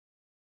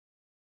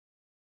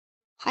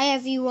Hi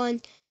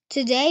everyone.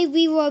 Today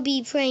we will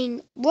be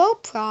playing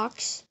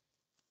Roblox.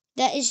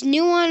 That is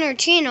new on our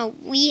channel.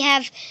 We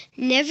have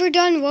never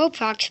done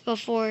Roblox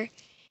before.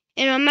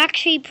 And I'm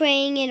actually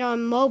playing it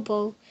on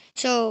mobile.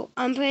 So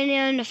I'm playing it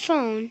on the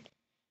phone.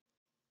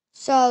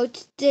 So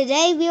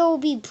today we will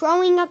be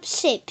throwing up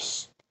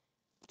ships,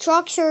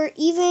 trucks, or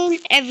even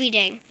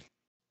everything.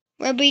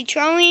 We will be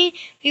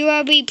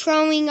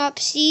throwing up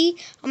sea.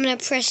 I'm gonna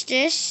press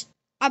this.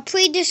 I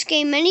played this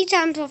game many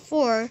times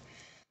before.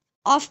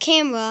 Off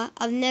camera.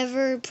 I've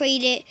never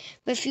played it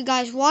with you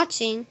guys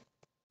watching.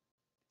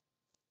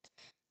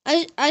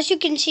 As you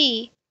can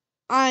see,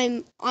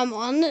 I'm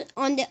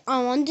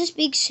on this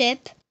big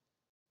ship.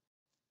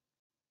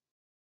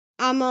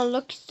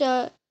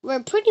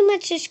 We're pretty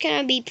much just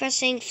gonna be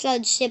pressing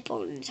flood ship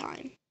all the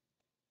time.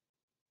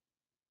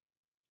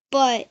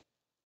 But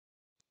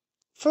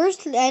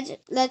first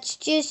let's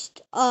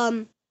just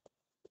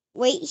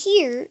wait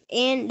here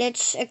and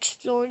let's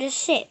explore the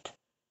ship.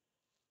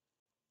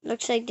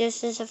 Looks like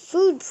this is a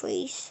food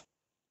place.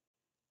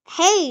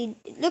 Hey,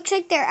 it looks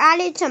like they're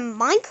added some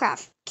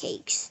Minecraft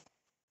cakes.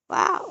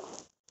 Wow.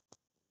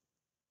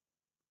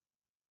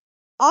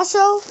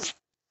 Also,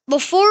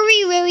 before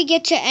we really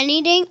get to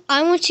anything,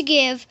 I want to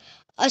give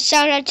a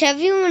shout out to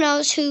everyone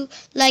else who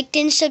liked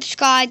and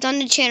subscribed on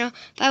the channel.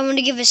 But I want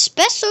to give a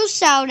special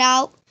shout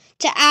out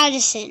to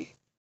Addison.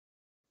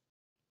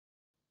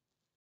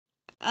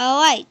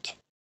 Alright.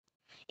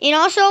 And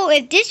also,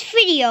 if this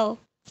video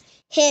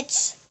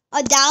hits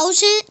a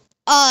thousand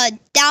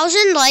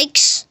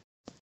likes,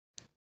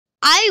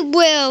 I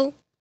will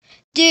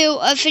do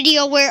a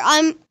video where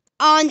I'm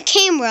on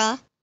camera.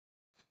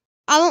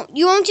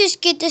 You won't just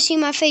get to see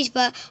my face,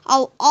 but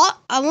I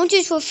won't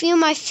just reveal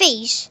my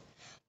face,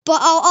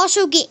 but I'll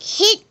also get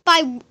hit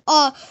by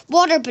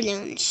water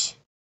balloons.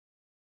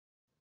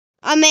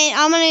 I'm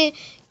gonna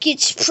get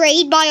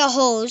sprayed by a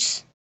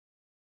hose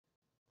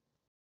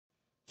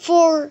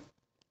for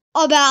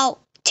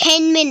about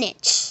 10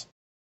 minutes.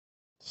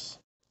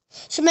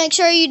 So make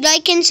sure you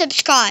like and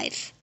subscribe.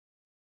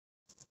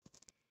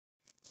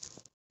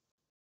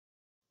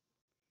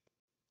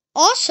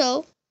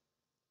 Also,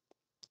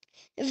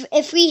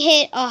 if we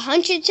hit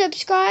 100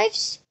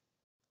 subscribes,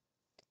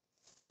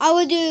 I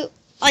will do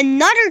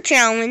another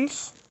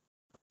challenge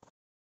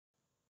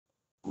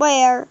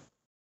where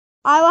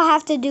I will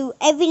have to do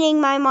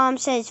everything my mom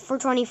says for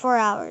 24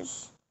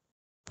 hours.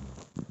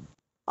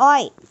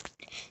 Alright.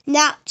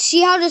 Now,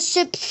 see how the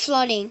ship's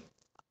flooding?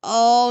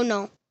 Oh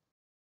no.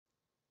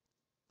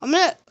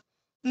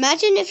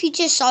 Imagine if you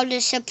just saw the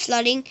ship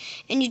flooding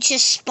and you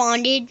just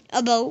spawned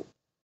a boat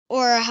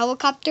or a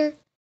helicopter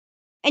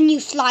and you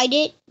flied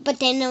it, but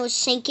then it was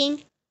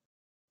sinking.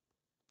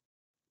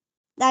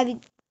 That'd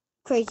be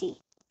crazy.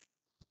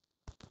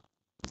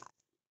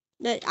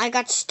 I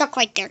got stuck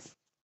right there.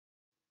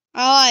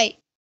 Alright.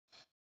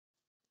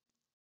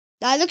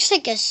 That looks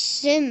like a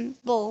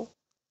symbol.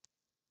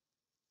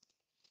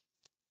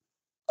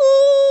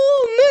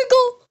 Oh,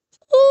 mega.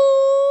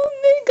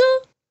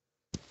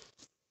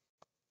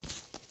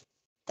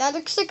 That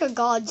looks like a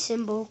god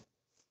symbol.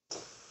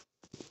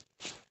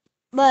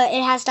 But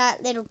it has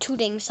that little two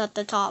things at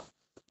the top.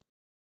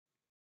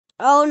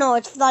 Oh no,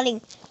 it's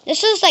flooding.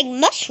 This is like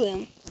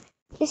mushroom.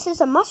 This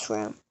is a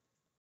mushroom.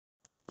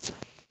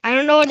 I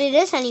don't know what it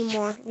is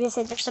anymore because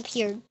it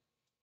disappeared.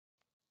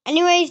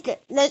 Anyways,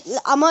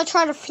 I'm gonna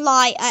try to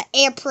fly an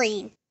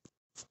airplane.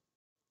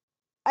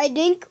 I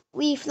think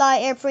we fly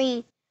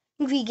airplane.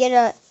 We get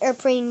an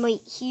airplane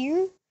right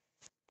here.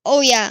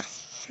 Oh yeah.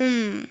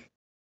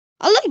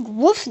 I like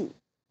wolf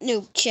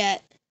nuke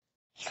jet.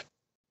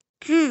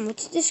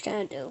 What's this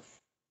gonna do?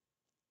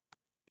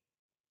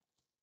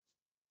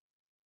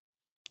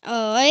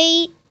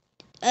 Alright.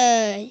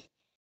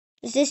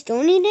 Is this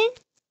doing anything?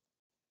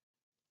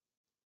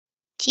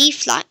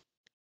 Fly.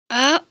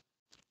 I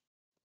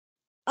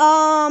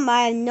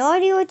have no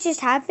idea what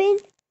just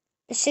happened.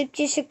 The ship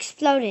just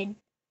exploded.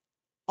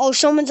 Oh,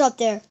 someone's up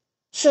there.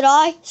 Should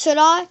I?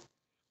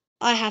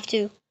 I have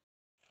to.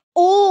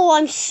 Oh,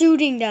 I'm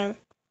shooting them.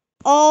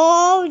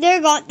 Oh, they're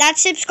gone. That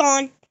ship's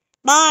gone.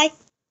 Bye.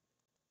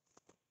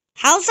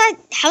 How's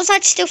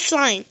that still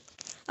flying?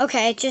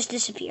 Okay, it just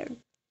disappeared.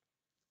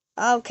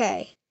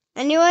 Okay.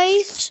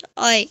 Anyways,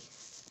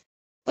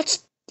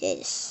 what's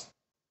this?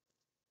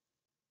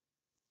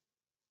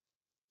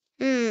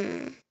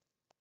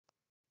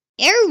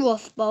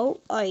 Airwolf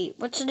boat.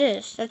 What's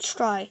this? Let's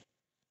try.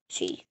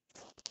 See.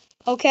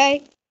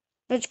 Okay.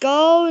 Let's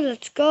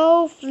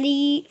go.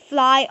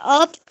 Fly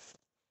up.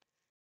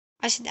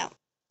 I sit down.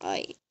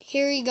 Alright,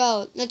 here we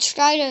go. Let's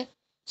try to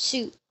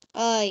shoot.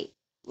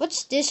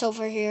 What's this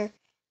over here?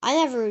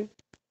 I've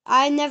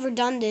never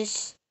done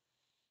this.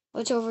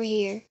 What's over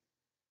here?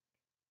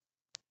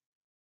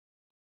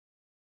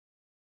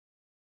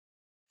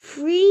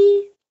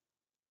 Free.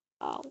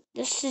 Oh,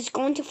 this is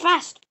going too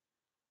fast.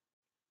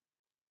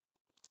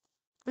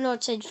 No,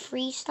 it said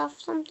free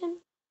stuff something.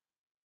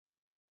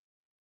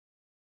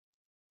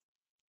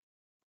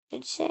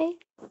 Did it say?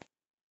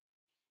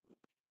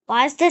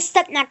 Why is this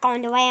step not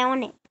going the way I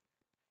want it?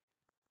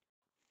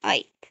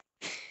 Alright.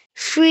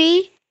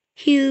 Free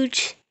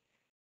huge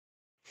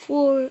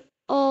for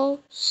all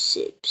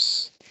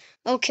sips.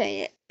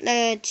 Okay,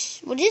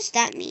 what does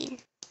that mean?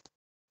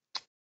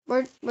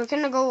 We're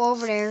gonna go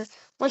over there.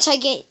 Once I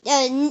get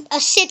a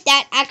sip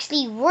that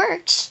actually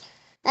works,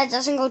 that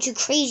doesn't go too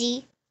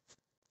crazy,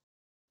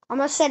 I'm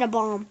gonna set a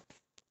bomb.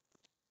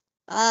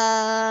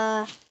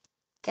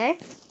 Okay.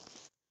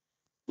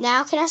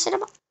 Now can I set a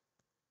bomb?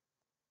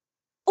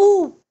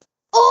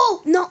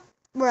 Oh, no,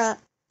 bruh.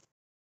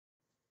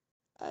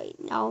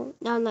 No,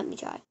 let me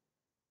try.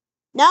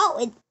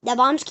 No, the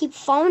bombs keep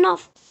falling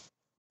off.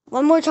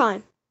 One more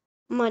time.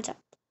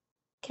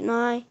 Can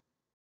I?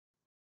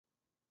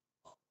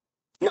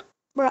 No,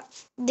 bruh.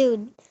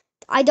 Dude,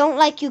 I don't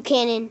like you,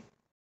 cannon.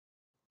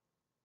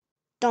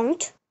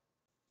 Don't.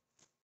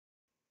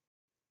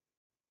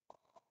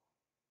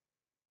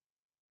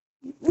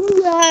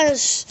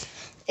 Yes.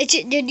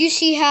 Did you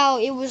see how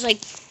it was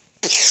like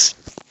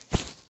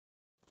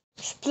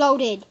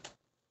exploded?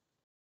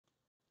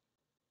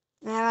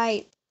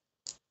 Alright.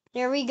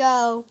 There we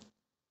go.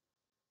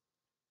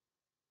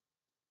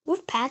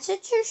 With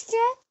passengers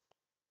jet?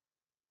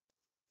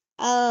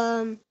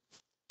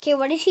 Okay,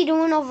 what is he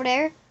doing over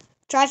there?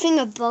 Driving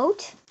a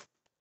boat?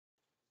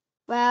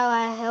 Well,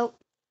 I hope.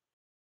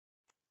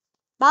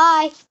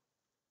 Bye.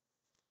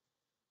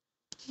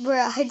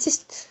 Bruh, I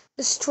just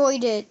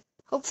destroyed it.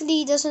 Hopefully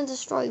he doesn't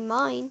destroy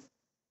mine.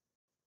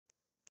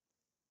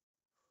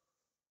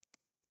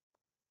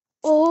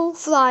 Oh,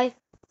 fly.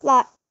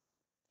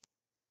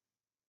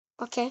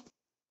 Okay.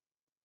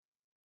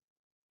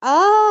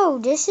 Oh,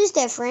 this is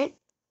different.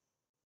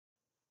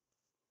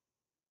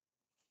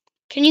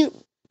 Can you?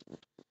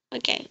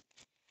 Okay.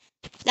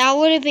 That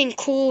would have been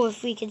cool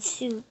if we could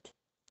shoot.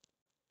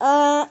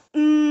 Oh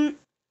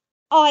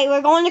wait,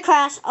 we're going to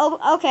crash.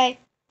 Oh, okay.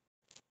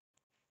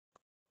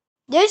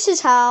 This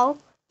is how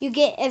you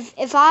get.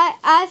 If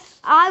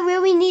I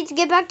really need to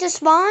get back to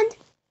spawn,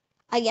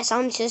 I guess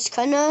I'm just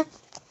gonna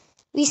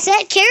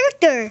reset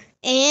character,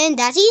 and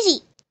that's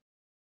easy.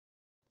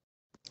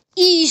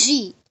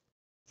 Easy.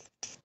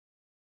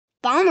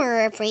 Bomber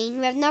airplane.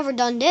 We have never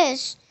done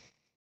this.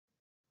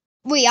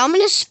 Wait, I'm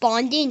gonna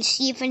spawn in and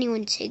see if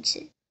anyone takes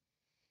it.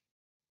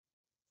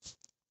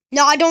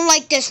 No, I don't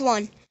like this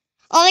one.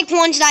 I like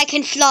ones that I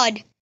can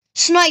flood.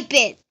 Snipe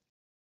it.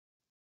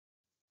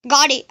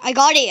 Got it. I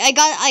got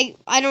it.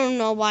 I don't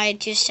know why I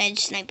just said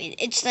snipe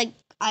it. It's like,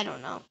 I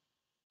don't know.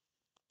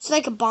 It's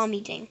like a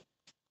bomby thing.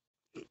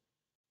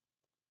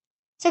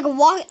 It's like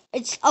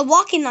it's a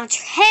walking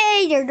launcher.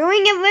 Hey, they're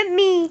doing it with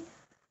me.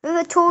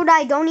 With a tool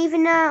that I don't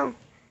even know.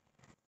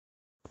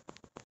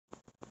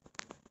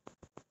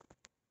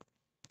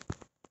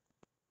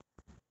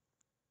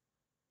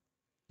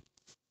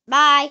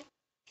 Bye.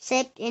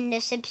 Sip, and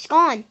the sip's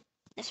gone.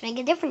 Let's make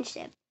a different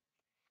sip.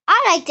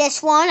 I like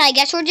this one. I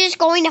guess we're just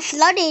going to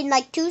flood it in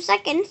like 2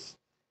 seconds.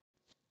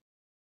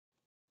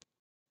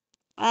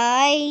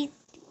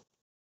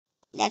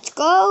 Let's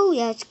go.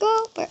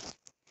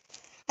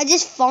 I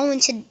just fall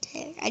into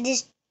there. I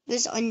just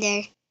was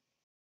under.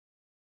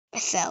 I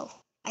fell.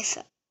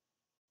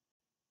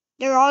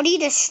 They're already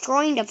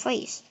destroying the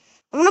place.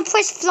 I'm gonna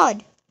press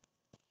flood.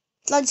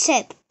 Flood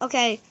sip.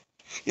 Okay.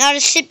 Now the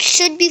sip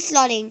should be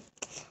flooding.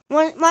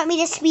 Want me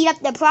to speed up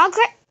the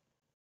progress?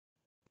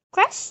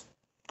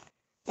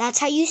 That's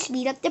how you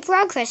speed up the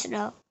progress,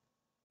 though.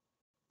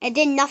 I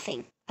did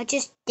nothing. I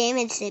just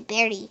damaged it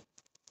barely.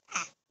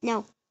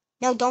 No,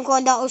 don't go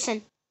in the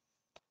ocean.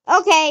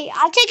 Okay,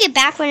 I'll take it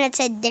back when it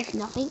said did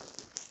nothing.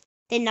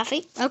 Did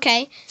nothing?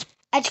 Okay.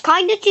 It's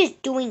kind of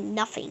just doing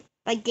nothing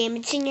by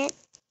damaging it.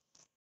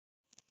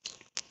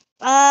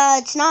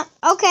 It's not.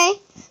 Okay.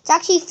 It's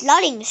actually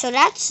flooding, so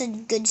that's a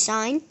good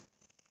sign.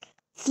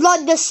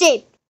 Flood the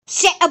ship.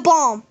 Set a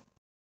bomb.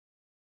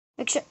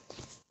 How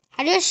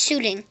do you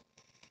shooting?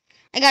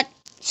 I got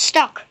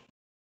stuck.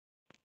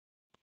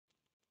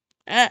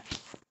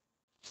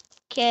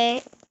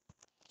 Okay.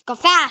 Go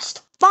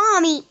fast.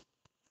 Bomb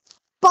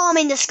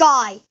in the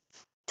sky.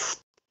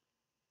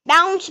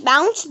 Bounce.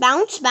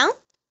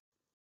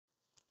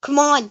 Come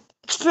on.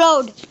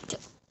 Explode.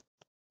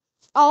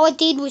 All it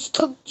did was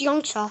took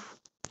junks off.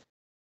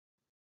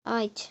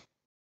 Alright.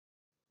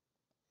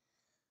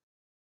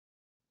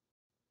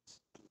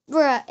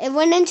 Bruh, it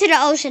went into the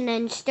ocean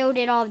and still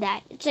did all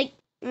that. It's like,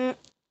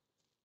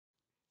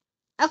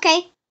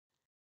 okay.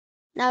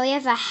 Now we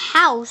have a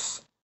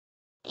house,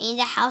 and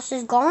the house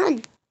is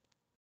gone.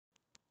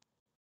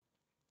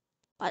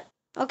 What?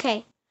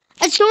 Okay.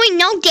 It's doing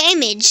no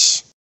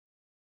damage.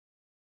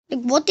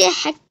 Like, what the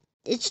heck?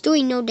 It's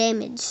doing no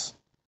damage.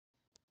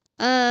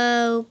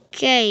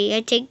 Okay,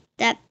 I take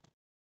that.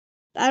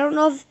 I don't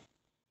know if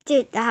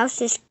the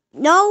house is...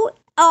 No,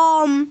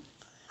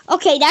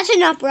 okay, that's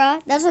enough,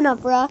 bruh.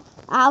 The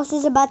house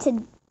is about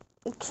to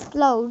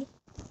explode.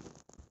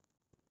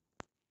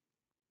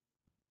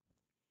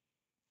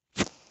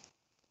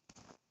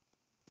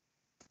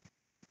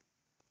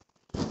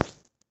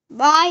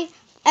 Bye,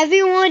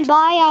 everyone.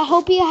 Bye. I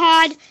hope you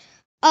had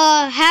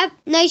have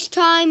nice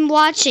time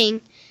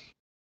watching.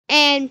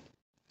 And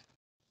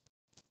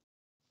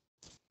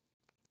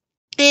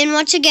And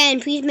once again,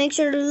 please make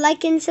sure to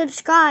like and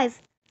subscribe.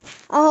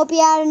 I hope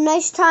you had a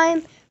nice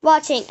time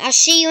watching. I'll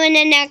see you in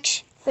the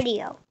next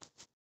video.